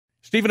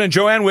Stephen and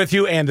Joanne with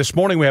you, and this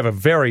morning we have a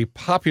very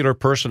popular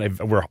person.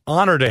 We're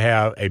honored to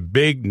have a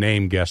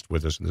big-name guest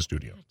with us in the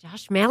studio.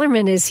 Josh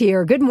Malerman is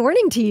here. Good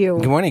morning to you.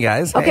 Good morning,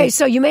 guys. Okay,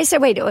 so you may say,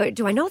 wait,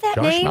 do I know that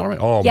Josh name? Malerman?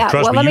 Oh, yeah,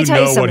 trust well, me, let me you tell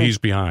you know something. what he's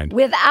behind.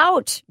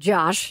 Without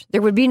Josh,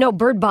 there would be no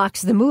Bird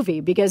Box, the movie,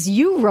 because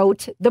you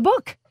wrote the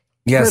book.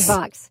 Yes. Bird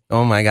Box.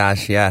 Oh my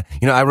gosh, yeah.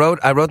 You know, I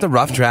wrote the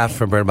rough draft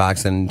for Bird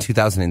Box in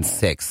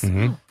 2006.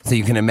 Mm-hmm. So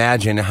you can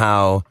imagine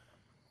how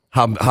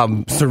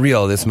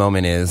surreal this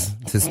moment is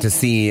to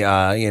see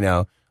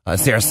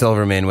Sarah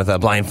Silverman with a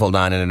blindfold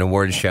on at an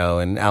award show,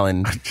 and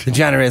Ellen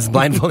DeGeneres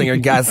blindfolding her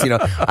guests. You know,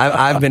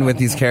 I've been with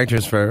these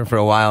characters for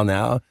a while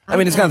now. I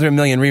mean, it's gone through a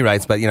million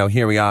rewrites, but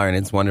here we are, and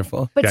it's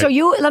wonderful. But so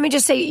let me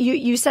just say,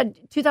 you said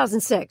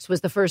 2006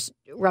 was the first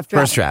rough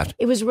draft. First draft.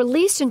 It was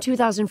released in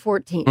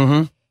 2014.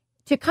 Mm-hmm.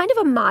 To kind of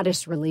a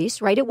modest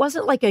release, right? It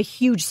wasn't like a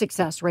huge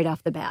success right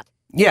off the bat.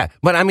 Yeah,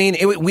 but I mean,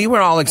 we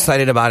were all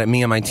excited about it,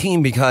 me and my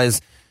team,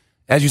 because,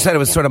 as you said, it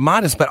was sort of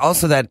modest, but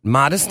also that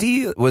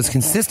modesty was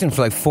consistent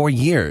for like 4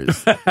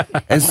 years.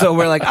 And so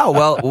we're like, oh,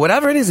 well,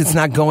 whatever it is, it's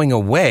not going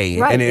away.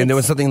 Right, And there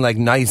was something like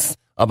nice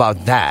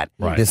about that,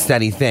 Right. this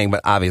steady thing.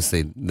 But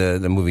obviously, the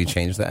movie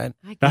changed that.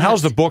 Now,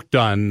 how's the book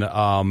done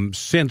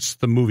since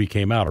the movie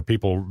came out? Are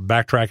people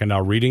backtracking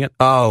now, reading it?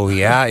 Oh,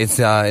 yeah,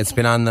 it's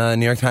been on the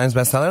New York Times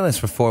bestseller list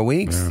for 4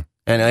 weeks. Yeah.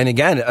 And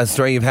again, a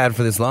story you've had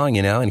for this long,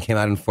 and it came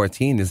out in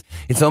 2014.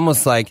 It's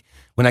almost like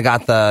when I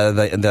got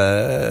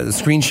the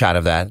screenshot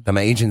of that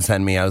my agent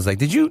sent me, I was like,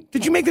 did you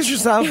make this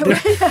yourself? Is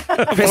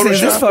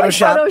this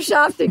Photoshop?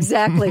 Photoshopped,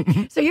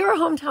 exactly. So you're a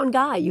hometown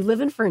guy. You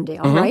live in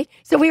Ferndale, right?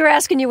 So we were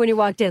asking you when you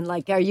walked in,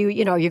 like, are you,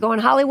 you're going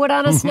Hollywood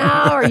on us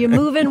now? Are you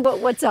moving?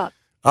 What's up?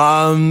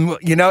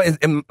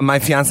 My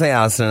fiance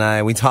Allison and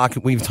I, we've talked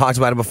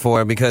about it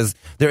before, because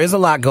there is a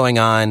lot going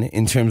on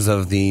in terms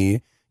of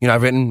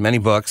I've written many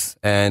books,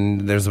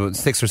 and there's about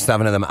 6 or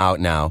 7 of them out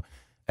now.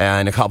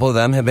 And a couple of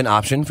them have been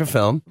optioned for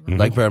film,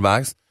 like Bird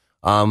Box.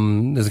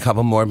 There's a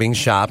couple more being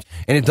shopped.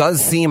 And it does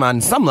seem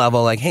on some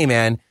level like, hey,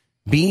 man,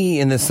 be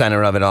in the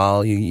center of it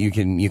all. You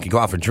can go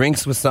out for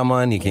drinks with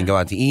someone. You can go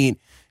out to eat,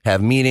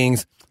 have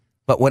meetings.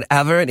 But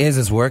whatever it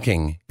is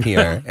working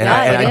here. And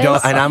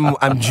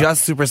I'm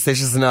just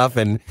superstitious enough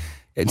and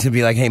to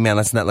be like, hey, man,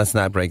 let's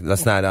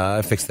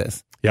not fix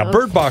this. Yeah,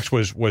 Bird Box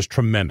was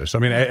tremendous. I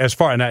mean, as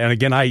far and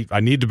again, I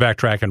need to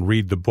backtrack and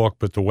read the book,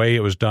 but the way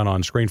it was done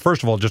on screen.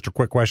 First of all, just a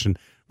quick question: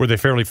 were they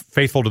fairly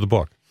faithful to the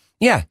book?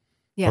 Yeah.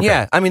 Okay.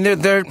 Yeah. I mean,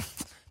 there's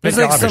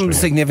like some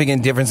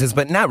significant differences,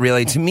 but not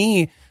really. To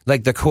me,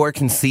 like the core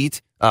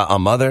conceit: a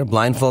mother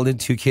blindfolded,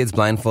 2 kids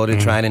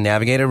blindfolded, trying to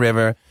navigate a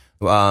river,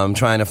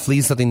 trying to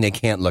flee something they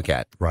can't look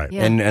at. Right.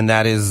 Yeah. And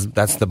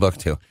that's the book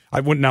too.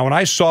 Now, when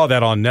I saw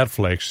that on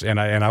Netflix, and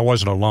I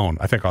wasn't alone,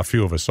 I think a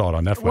few of us saw it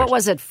on Netflix. What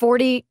was it?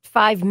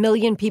 45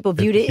 million people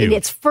viewed it in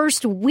its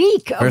first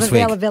week of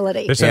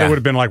availability. They said it would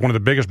have been like one of the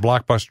biggest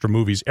blockbuster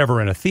movies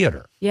ever in a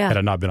theater had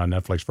it not been on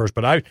Netflix first.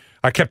 But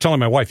I kept telling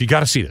my wife, you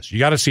got to see this. You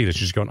got to see this.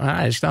 She's going,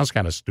 it sounds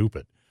kind of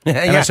stupid. And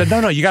I said,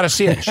 no, you got to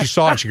see it. She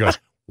saw it. She goes,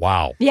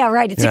 wow. Yeah,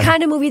 right. It's the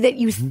kind of movie that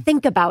you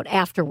think about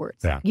afterwards.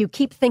 Yeah. You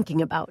keep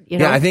thinking about.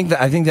 Yeah, I think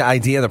the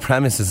idea, the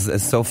premise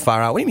is so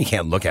far out. What do you mean you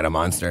can't look at a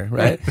monster,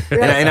 right?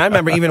 And I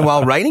remember even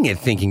while writing it,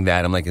 thinking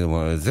that I'm like,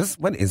 well, is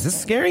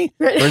this scary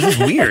or is this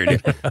weird?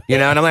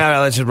 And I'm like, all right,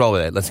 let's just roll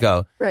with it. Let's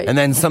go. Right. And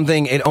then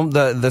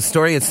the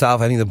story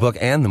itself, I think the book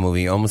and the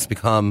movie almost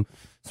become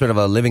sort of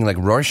a living like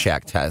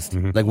Rorschach test.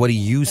 Like, what do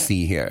you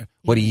see here?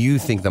 What do you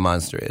think the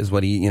monster is?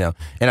 What do you?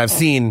 And I've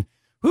seen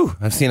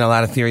a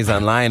lot of theories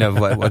online of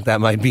what that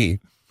might be.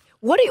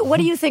 What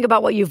do you think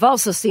about what you've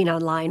also seen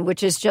online,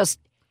 which is just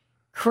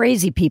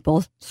crazy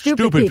people,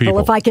 stupid people,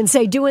 if I can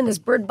say, doing this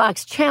Bird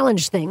Box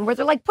challenge thing where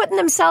they're like putting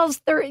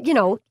themselves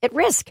at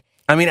risk.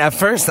 I mean, at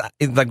first,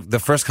 like the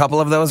first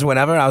couple of those or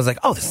whatever, I was like,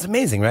 oh, this is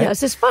amazing, right? Yeah,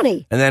 this is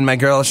funny. And then my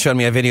girl showed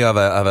me a video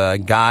of a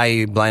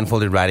guy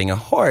blindfolded riding a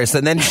horse.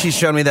 And then she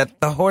showed me that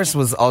the horse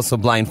was also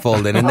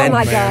blindfolded. And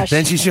my gosh.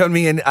 Then she showed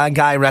me a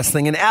guy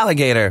wrestling an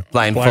alligator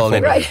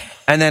blindfolded. Right.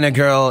 And then a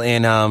girl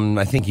in,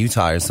 I think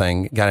Utah or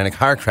something, got in a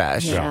car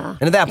crash. Yeah.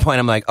 And at that point,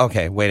 I'm like,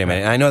 okay, wait a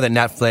minute. And I know that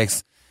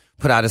Netflix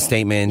put out a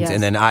statement,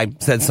 and then I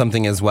said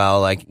something as well.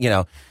 Like,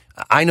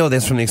 I know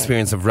this from the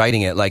experience of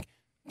writing it. Like,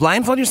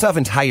 blindfold yourself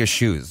and tie your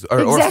shoes,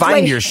 or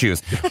find your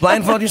shoes.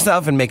 Blindfold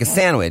yourself and make a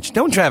sandwich.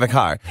 Don't drive a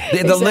car.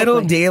 The little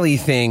daily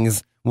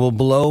things will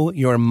blow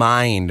your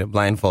mind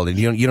blindfolded.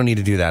 You don't need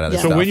to do that other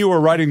stuff. So when you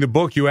were writing the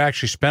book, you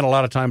actually spent a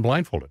lot of time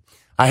blindfolded.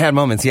 I had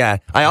moments, yeah.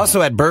 I also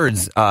had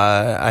birds.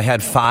 I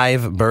had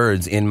 5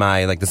 birds in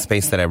my the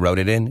space that I wrote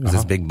it in. It was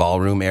this big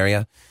ballroom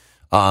area.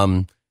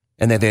 And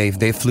that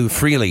they flew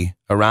freely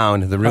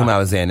around the room I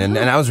was in. And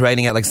I was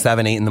writing at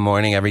 7, 8 in the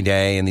morning every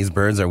day, and these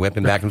birds are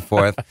whipping back and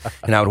forth.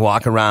 And I would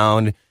walk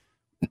around,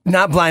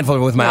 not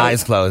blindfolded with my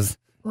eyes closed.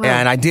 Wow.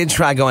 And I did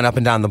try going up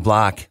and down the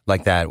block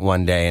like that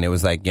one day, and it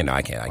was like,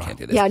 I can't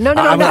do this. Yeah, no.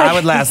 I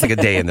would last like a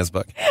day in this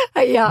book.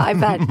 Yeah, I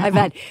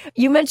bet.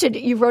 You mentioned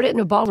you wrote it in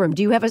a ballroom.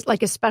 Do you have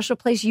a special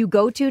place you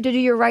go to do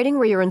your writing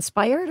where you're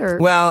inspired? Or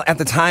Well, at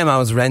the time I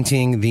was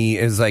renting the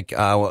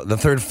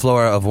third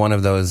floor of one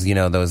of those,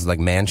 those like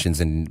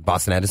mansions in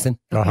Boston Edison.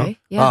 Okay.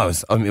 Yeah.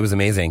 Oh, it was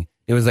amazing.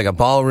 It was like a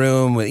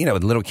ballroom with,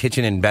 with a little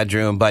kitchen and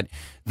bedroom, but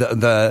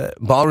the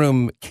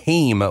ballroom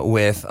came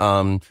with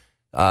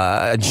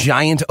a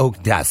giant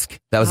oak desk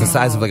that was the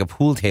size of like a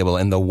pool table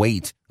and the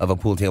weight of a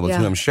pool table too,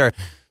 I'm sure.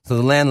 So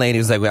the landlady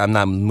was like, well, I'm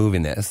not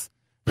moving this.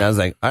 And I was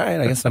like, all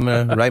right, I guess I'm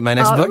going to write my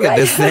next book at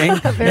this thing.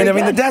 And I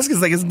mean, the desk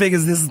is like as big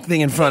as this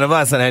thing in front of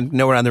us. And I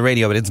know we're on the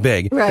radio, but it's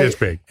big. Right. It's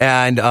big.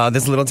 And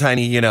this little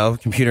tiny,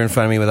 computer in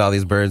front of me with all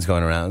these birds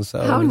going around.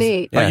 So how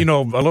neat. Yeah.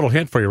 A little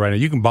hint for you right now.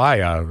 You can buy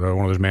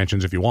one of those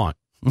mansions if you want.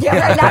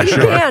 Yeah, now you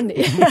can.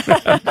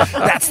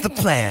 That's the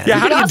plan. Yeah,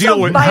 how do you deal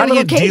with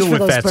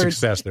that birds.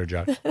 success there,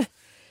 Josh?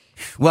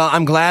 Well,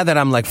 I'm glad that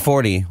I'm like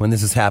 40 when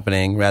this is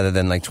happening rather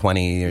than like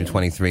 20 or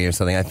 23 or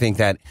something. I think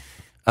that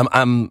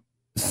I'm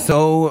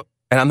so,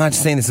 and I'm not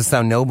saying this to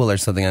sound noble or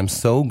something, I'm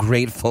so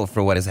grateful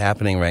for what is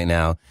happening right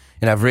now.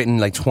 And I've written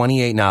like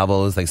 28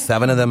 novels, like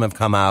 7 of them have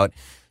come out.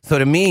 So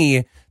to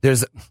me,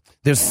 there's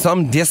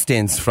some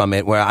distance from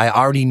it where I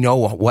already know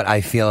what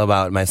I feel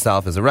about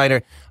myself as a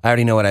writer. I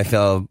already know what I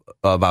feel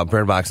about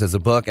Bird Box as a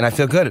book, and I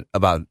feel good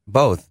about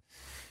both.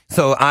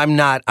 So I'm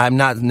not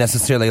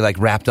necessarily like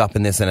wrapped up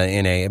in this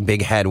in a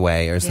big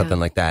headway or something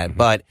like that.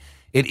 But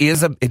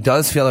it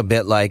does feel a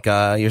bit like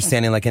you're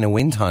standing like in a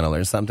wind tunnel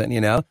or something,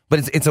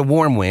 But it's a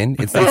warm wind.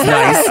 It's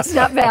nice. It's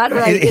not bad,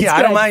 right?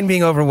 I don't mind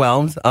being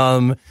overwhelmed.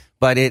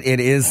 But it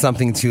is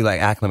something to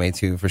like acclimate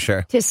to for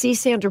sure. To see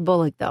Sandra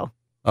Bullock though.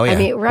 Oh yeah. I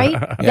mean, right?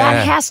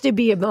 That has to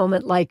be a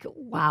moment like,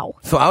 wow.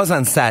 So I was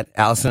on set.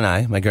 Allison and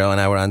I, my girl and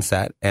I, were on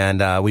set,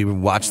 and we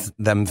watched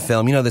them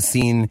film. The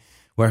scene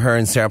where her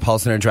and Sarah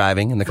Paulson are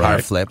driving and the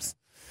car flips.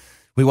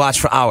 We watched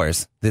for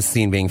hours this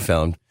scene being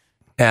filmed.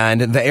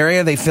 And the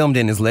area they filmed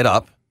in is lit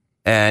up,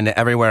 and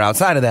everywhere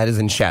outside of that is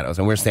in shadows.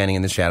 And we're standing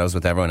in the shadows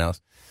with everyone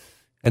else.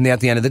 And at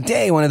the end of the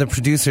day, one of the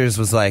producers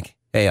was like,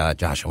 hey,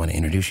 Josh, I want to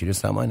introduce you to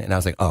someone. And I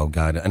was like, oh,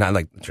 God. And I'm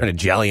like trying to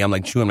jelly. I'm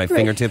like chewing my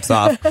fingertips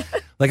off.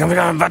 Like, oh, my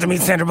God, I'm about to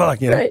meet Sandra Bullock.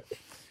 Right.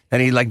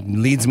 And he like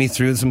leads me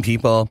through some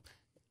people,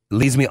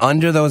 leads me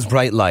under those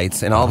bright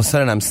lights. And all of a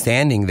sudden I'm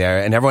standing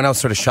there and everyone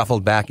else sort of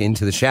shuffled back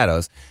into the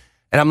shadows.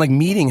 And I'm like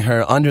meeting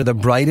her under the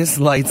brightest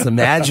lights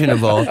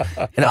imaginable.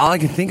 And all I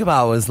could think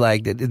about was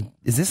like,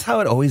 is this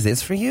how it always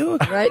is for you?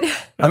 Right.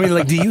 I mean,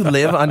 like, do you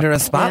live under a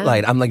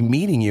spotlight? I'm like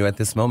meeting you at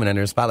this moment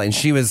under a spotlight. And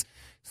she was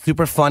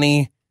super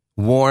funny,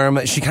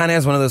 warm. She kind of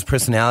has one of those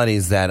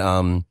personalities that,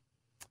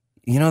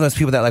 those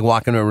people that like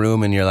walk into a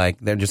room and you're like,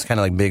 they're just kind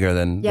of like bigger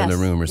than the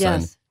room or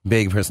something.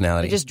 Big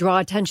personality. They just draw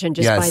attention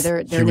just by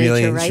their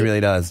nature, right? She really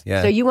does,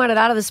 yeah. So you wanted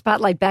out of the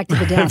spotlight back to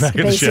the desk,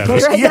 basically,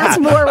 right? Yeah. That's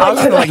more I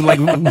what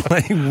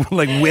was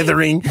like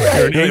withering.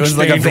 Right. It was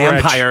like a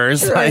vampire.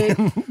 Right.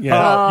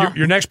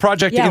 Your next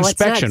project,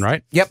 Inspection,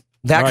 right? Yep.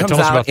 That comes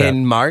out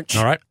in March.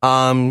 All right.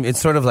 It's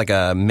sort of like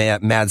a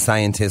mad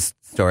scientist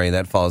story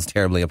that falls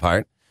terribly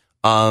apart.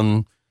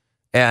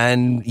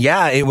 And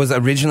it was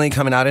originally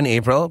coming out in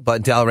April,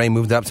 but Del Rey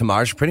moved up to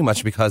March pretty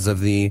much because of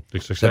the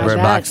Bird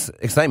Box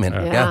excitement.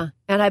 Yeah.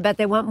 And I bet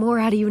they want more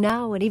out of you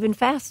now and even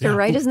faster,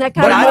 right? Isn't that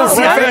kind but of I don't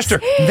see faster?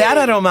 That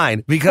I don't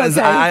mind because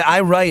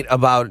I write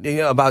about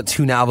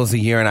 2 novels a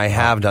year and I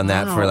have done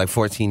that for like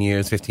 14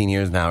 years, 15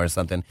 years now or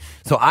something.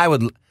 So I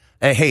would...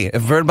 Hey,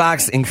 if Bird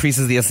Box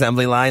increases the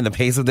assembly line, the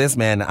pace of this,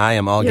 man, I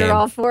am all game. You're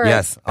all for it.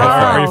 Yes.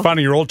 Are you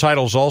finding your old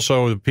titles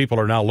also, people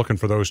are now looking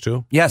for those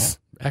too? Yes.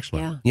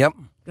 Excellent. Yeah. Yep.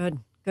 Good.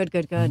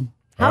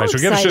 All right, so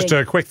give us just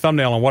a quick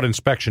thumbnail on what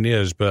Inspection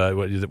is, but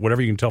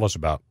whatever you can tell us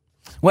about.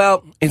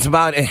 Well, it's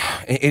about,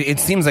 it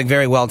seems like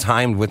very well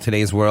timed with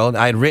today's world.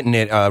 I had written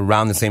it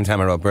around the same time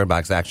I wrote Bird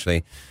Box,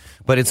 actually.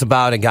 But it's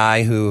about a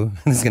guy who,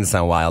 this is going to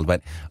sound wild,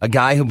 but a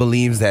guy who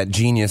believes that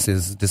genius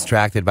is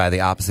distracted by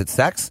the opposite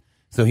sex.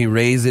 So he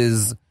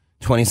raises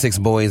 26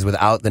 boys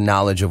without the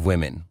knowledge of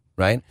women,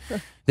 right?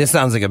 This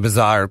sounds like a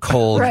bizarre,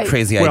 cold,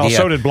 crazy idea. Well,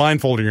 so did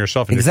blindfolding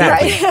yourself.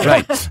 Exactly.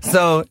 Right.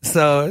 So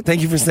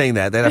thank you for saying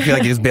that. I feel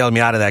like you just bailed me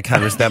out of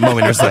that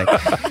moment or something.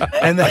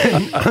 And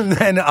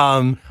then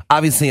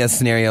obviously a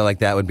scenario like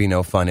that would be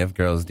no fun if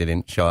girls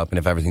didn't show up and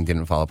if everything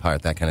didn't fall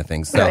apart, that kind of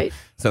thing. So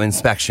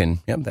Inspection.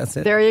 Yep, that's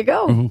it. There you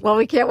go. Mm-hmm. Well,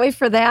 we can't wait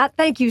for that.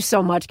 Thank you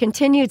so much.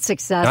 Continued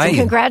success and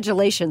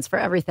congratulations for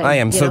everything. I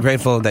am so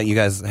grateful that you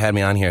guys had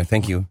me on here.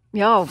 Thank you.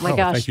 Oh, my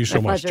gosh. Thank you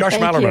so much. Pleasure. Josh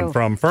Thank Malerman you.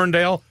 from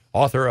Ferndale,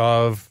 author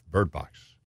of Bird Box.